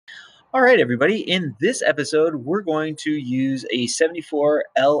All right, everybody. In this episode, we're going to use a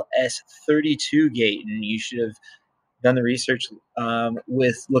 74LS32 gate, and you should have done the research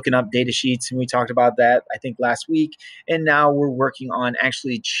with looking up data sheets, and we talked about that, I think, last week. And now we're working on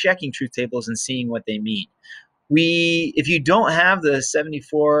actually checking truth tables and seeing what they mean. If you don't have the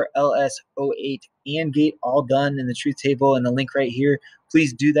 74LS08 AND gate all done in the truth table and the link right here,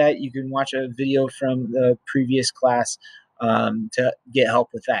 please do that. You can watch a video from the previous class to get help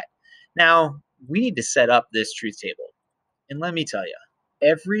with that. Now, we need to set up this truth table. And let me tell you,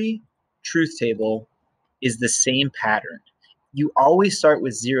 every truth table is the same pattern. You always start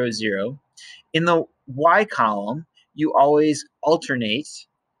with 0, 0. In the Y column, you always alternate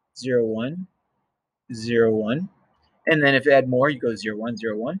 0, 1, 0, 1. And then if you add more, you go 0, 1,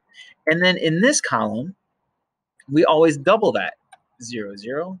 0, 1. And then in this column, we always double that, 0,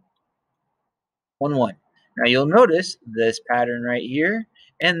 0, 1, 1. Now you'll notice this pattern right here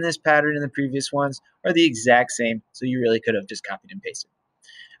and this pattern in the previous ones are the exact same, so you really could have just copied and pasted.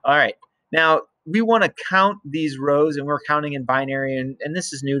 All right, now we want to count these rows, and we're counting in binary, and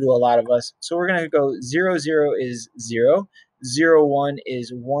this is new to a lot of us. So we're going to go 0, 0 is 0, 0, 1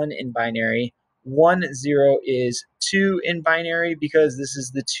 is 1 in binary, 1, 0 is 2 in binary because this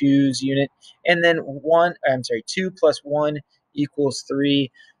is the 2's unit, and then 2 plus 1 equals 3.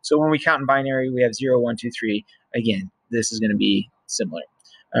 So when we count in binary, we have 0, 1, 2, 3. Again, this is going to be similar.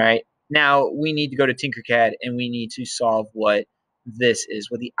 All right, now we need to go to TinkerCad, and we need to solve what this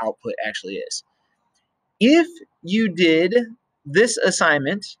is, what the output actually is. If you did this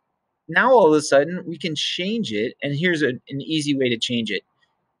assignment, now all of a sudden we can change it, and here's an easy way to change it.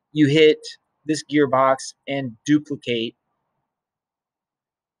 You hit this gearbox and duplicate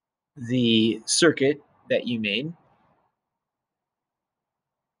the circuit that you made.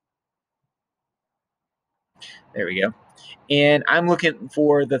 There we go. And I'm looking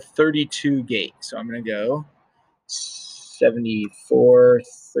for the 32 gate. So I'm going to go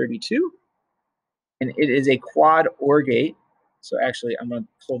 7432. And it is a quad OR gate. So actually, I'm going to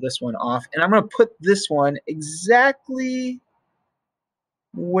pull this one off. And I'm going to put this one exactly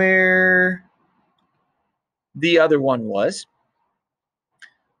where the other one was.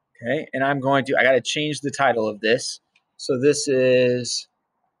 Okay, and I got to change the title of this. So this is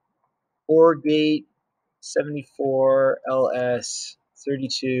OR gate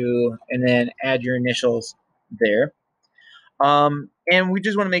 74LS32, and then add your initials there. And we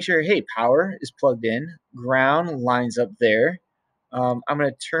just want to make sure, hey, power is plugged in, ground lines up there. I'm going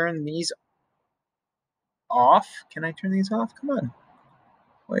to turn these off. Can I turn these off? Come on.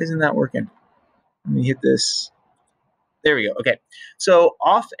 Why isn't that working? Let me hit this. There we go. Okay. So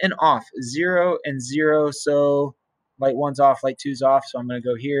off and off, 0 and 0. So light 1's off, light 2's off. So I'm going to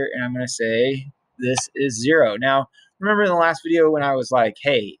go here and I'm going to say this is 0. Now, remember in the last video when I was like,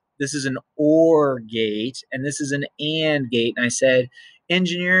 hey, this is an OR gate and this is an AND gate. And I said,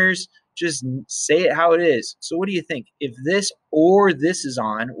 engineers, just say it how it is. So what do you think? If this or this is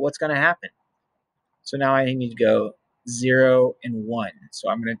on, what's going to happen? So now I need to go 0 and 1. So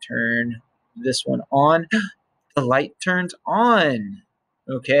I'm going to turn this one on. The light turns on.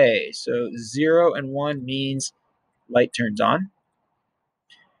 Okay, so 0 and 1 means light turns on.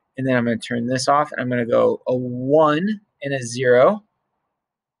 And then I'm going to turn this off, and I'm going to go a 1 and a 0.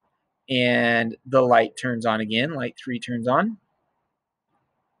 And the light turns on again. Light 3 turns on.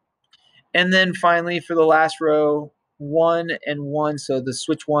 And then finally, for the last row, 1 and 1. So the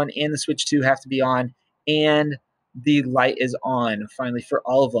switch 1 and the switch 2 have to be on, and the light is on, finally, for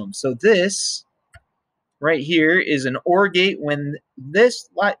all of them. So this right here is an OR gate. When this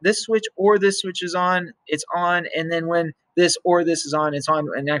switch or this switch is on, it's on. And then when this or this is on, it's on.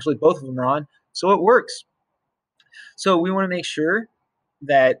 And actually, both of them are on. So it works. So we want to make sure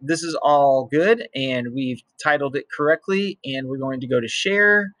that this is all good and we've titled it correctly. And we're going to go to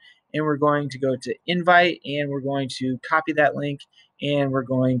share, and we're going to go to invite, and we're going to copy that link, and we're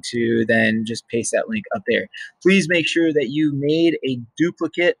going to then just paste that link up there. Please make sure that you made a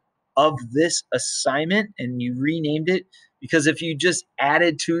duplicate of this assignment and you renamed it, because if you just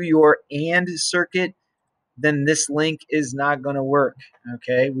added to your AND circuit, then this link is not going to work.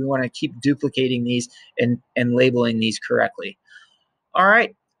 Okay, we want to keep duplicating these and labeling these correctly. All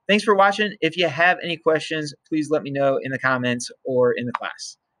right, thanks for watching. If you have any questions, please let me know in the comments or in the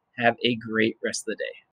class. Have a great rest of the day.